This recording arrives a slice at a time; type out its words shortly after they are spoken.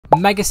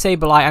Mega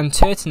Sableye and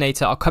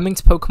Turtonator are coming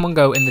to Pokemon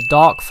GO in the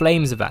Dark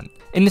Flames event.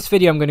 In this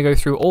video I'm going to go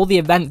through all the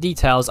event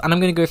details and I'm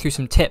going to go through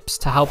some tips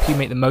to help you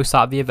make the most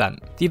out of the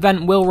event. The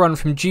event will run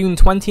from June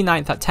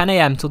 29th at 10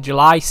 AM till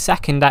July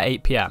 2nd at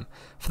 8 PM.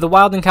 For the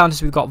wild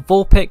encounters we've got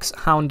Vulpix,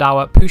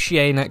 Houndour,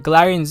 Poochyena,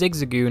 Galarian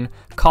Zigzagoon,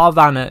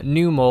 Carvanha,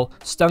 Numel,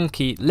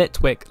 Stunky,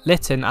 Litwick,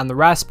 Litten and the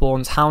rare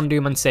spawns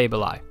Houndoom and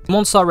Sableye. In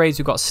 1-star raids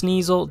we've got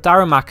Sneasel,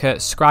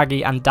 Darumaka,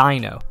 Scraggy and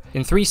Dino.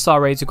 In 3-star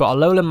raids we've got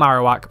Alolan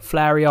Marowak,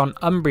 Flareon,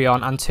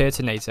 Umbreon and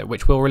Turtonator,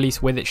 which will release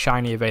with its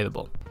shiny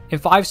available. In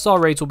 5-star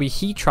raids will be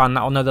Heatran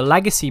that will know the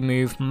legacy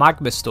move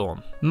Magma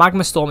Storm.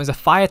 Magma Storm is a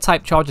fire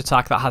type charge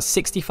attack that has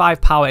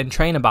 65 power in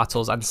trainer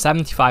battles and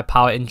 75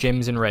 power in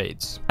gyms and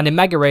raids. And in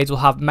Mega Raids we'll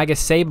have Mega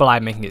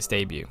Sableye making its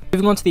debut.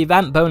 Moving on to the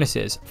event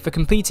bonuses, for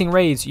completing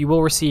raids you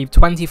will receive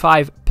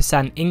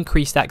 25%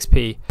 increased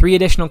XP, 3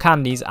 additional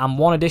candies and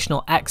 1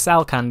 additional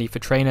XL candy for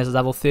trainers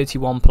level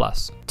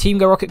 31+. Team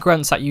Go Rocket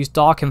Grunts that use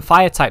Dark and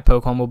Fire type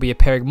Pokemon will be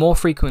appearing more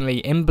frequently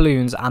in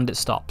balloons and at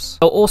stops.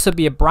 There will also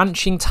be a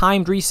branching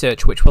timed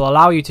research which will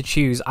allow you to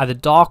choose either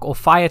Dark or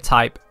Fire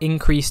type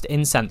increased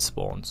incense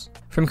spawns.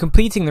 From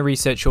completing the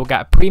research you'll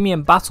get a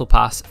premium battle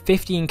pass,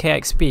 15k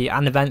XP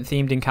and event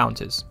themed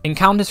encounters.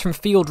 Encounters from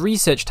field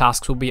research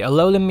tasks will be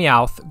Alolan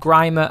Meowth,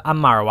 Grimer and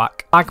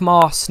Marowak,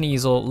 Magmar,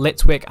 Sneasel,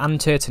 Litwick and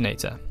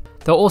Turtonator.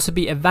 There will also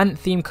be event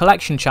themed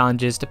collection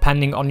challenges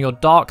depending on your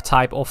Dark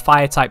type or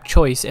Fire type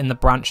choice in the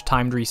branch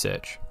timed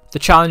research. The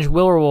challenge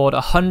will reward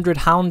 100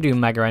 Houndoom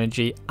Mega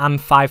Energy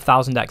and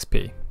 5000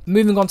 XP.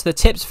 Moving on to the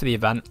tips for the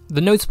event, the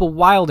notable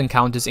wild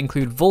encounters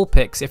include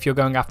Vulpix if you're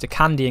going after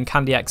Candy and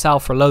Candy XL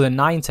for Alolan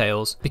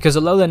Ninetales, because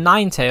Alolan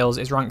Ninetales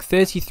is ranked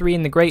 33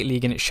 in the Great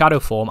League in its Shadow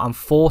form and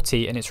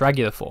 40 in its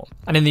regular form,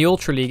 and in the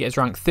Ultra League it is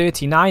ranked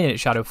 39 in its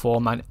Shadow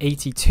form and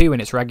 82 in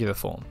its regular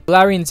form.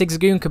 Galarian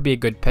Zigzagoon could be a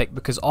good pick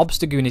because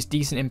Obstagoon is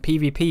decent in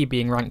PvP,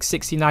 being ranked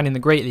 69 in the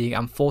Great League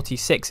and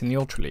 46 in the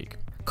Ultra League.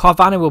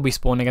 Carvanha will be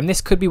spawning and this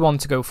could be one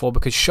to go for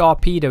because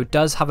Sharpedo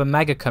does have a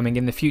Mega coming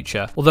in the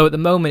future, although at the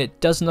moment it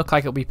doesn't look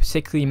like it'll be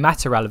particularly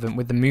meta relevant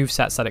with the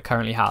movesets that it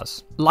currently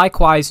has.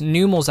 Likewise,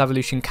 Numel's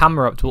evolution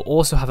Camerupt will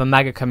also have a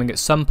Mega coming at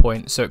some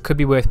point, so it could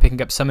be worth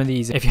picking up some of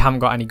these if you haven't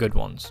got any good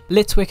ones.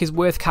 Litwick is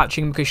worth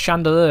catching because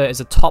Chandelure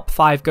is a top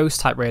 5 ghost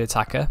type raid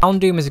attacker.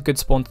 Houndoom is a good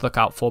spawn to look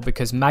out for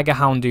because Mega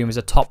Houndoom is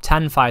a top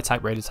 10 fire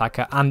type raid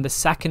attacker and the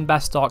second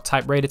best dark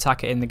type raid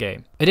attacker in the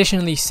game.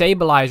 Additionally,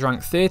 Sableye is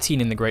ranked 13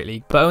 in the Great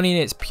League, but only in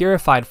its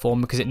purified form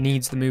because it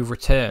needs the move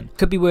Return.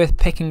 Could be worth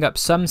picking up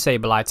some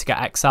Sableye to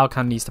get XL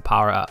candies to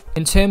power up.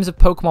 In terms of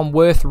Pokemon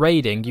worth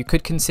raiding, you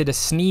could consider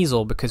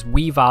Sneasel because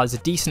Weavile is a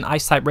decent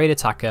ice type raid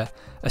attacker,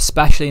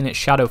 especially in its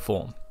shadow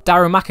form.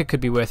 Darumaka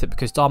could be worth it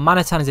because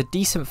Darmanitan is a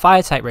decent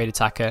fire type raid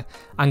attacker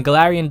and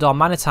Galarian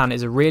Darmanitan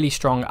is a really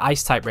strong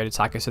ice type raid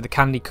attacker, so the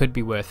candy could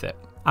be worth it.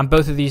 And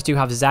both of these do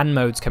have Zen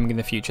modes coming in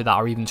the future that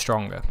are even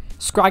stronger.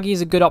 Scraggy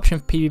is a good option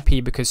for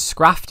PvP because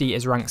Scrafty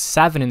is ranked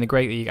 7 in the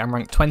Great League and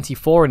ranked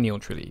 24 in the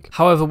Ultra League.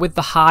 However, with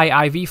the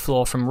high IV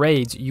floor from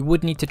raids, you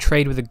would need to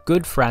trade with a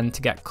good friend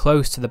to get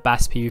close to the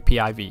best PvP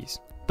IVs.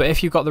 But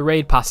if you've got the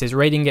raid passes,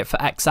 raiding it for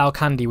XL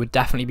candy would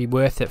definitely be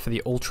worth it for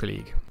the Ultra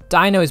League.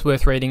 Dino is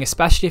worth raiding,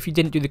 especially if you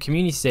didn't do the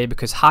community day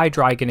because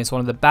Hydreigon is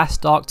one of the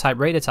best dark type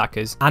raid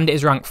attackers and it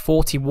is ranked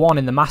 41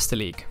 in the Master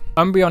League.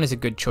 Umbreon is a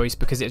good choice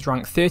because it's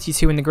ranked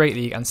 32 in the Great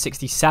League and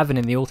 67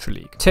 in the Ultra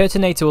League.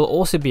 Turtonator will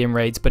also be in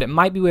raids, but it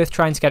might be worth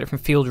trying to get it from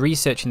field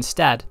research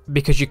instead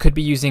because you could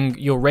be using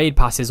your raid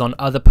passes on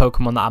other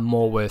Pokemon that are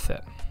more worth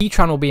it.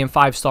 Heatran will be in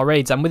 5-star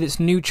raids and with its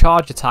new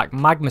charge attack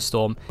Magma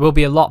Storm it will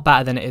be a lot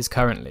better than it is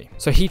currently,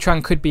 so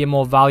Heatran could be a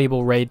more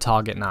valuable raid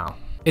target now.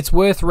 It's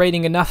worth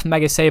raiding enough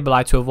Mega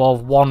Sableye to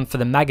evolve 1 for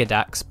the Mega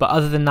Dex, but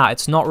other than that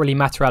it's not really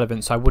meta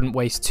relevant, so I wouldn't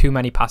waste too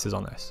many passes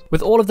on this.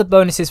 With all of the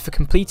bonuses for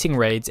completing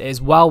raids, it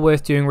is well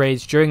worth doing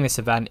raids during this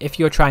event if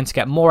you're trying to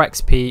get more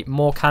XP,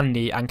 more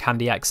Candy and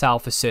Candy XL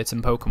for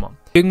certain Pokemon.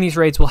 Doing these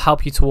raids will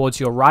help you towards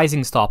your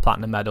Rising Star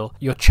Platinum Medal,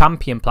 your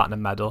Champion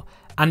Platinum Medal,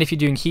 and if you're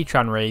doing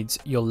Heatran raids,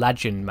 your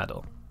Legend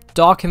Medal.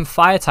 Dark and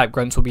Fire type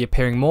grunts will be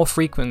appearing more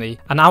frequently,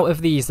 and out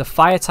of these, the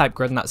Fire type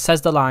grunt that says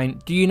the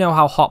line, "Do you know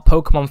how hot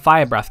Pokemon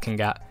Fire Breath can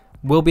get?"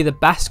 will be the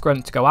best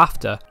grunt to go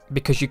after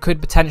because you could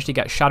potentially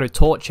get Shadow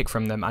Torchic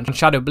from them, and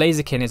Shadow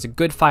Blaziken is a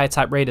good fire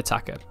type raid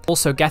attacker.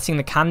 Also, getting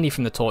the candy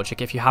from the Torchic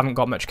if you haven't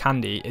got much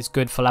candy is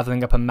good for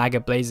leveling up a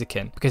Mega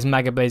Blaziken because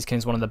Mega Blaziken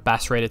is one of the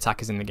best raid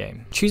attackers in the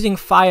game. Choosing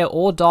fire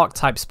or dark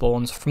type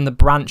spawns from the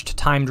branched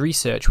timed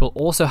research will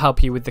also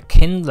help you with the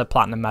Kindler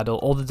Platinum Medal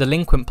or the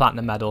Delinquent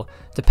Platinum Medal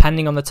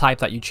depending on the type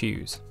that you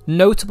choose.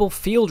 Notable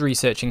field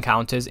research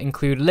encounters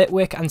include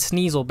Litwick and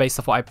Sneasel based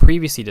off what I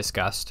previously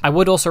discussed. I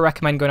would also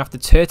recommend going after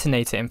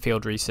Turtonator in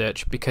field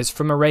research because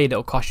from a raid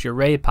it'll cost you a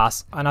raid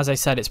pass, and as I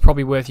said it's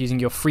probably worth using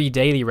your free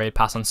daily raid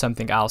pass on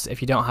something else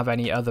if you don't have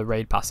any other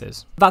raid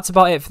passes. That's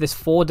about it for this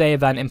 4-day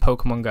event in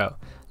Pokemon GO.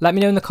 Let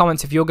me know in the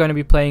comments if you're going to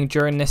be playing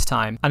during this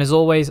time, and as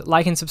always,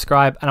 like and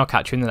subscribe and I'll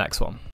catch you in the next one.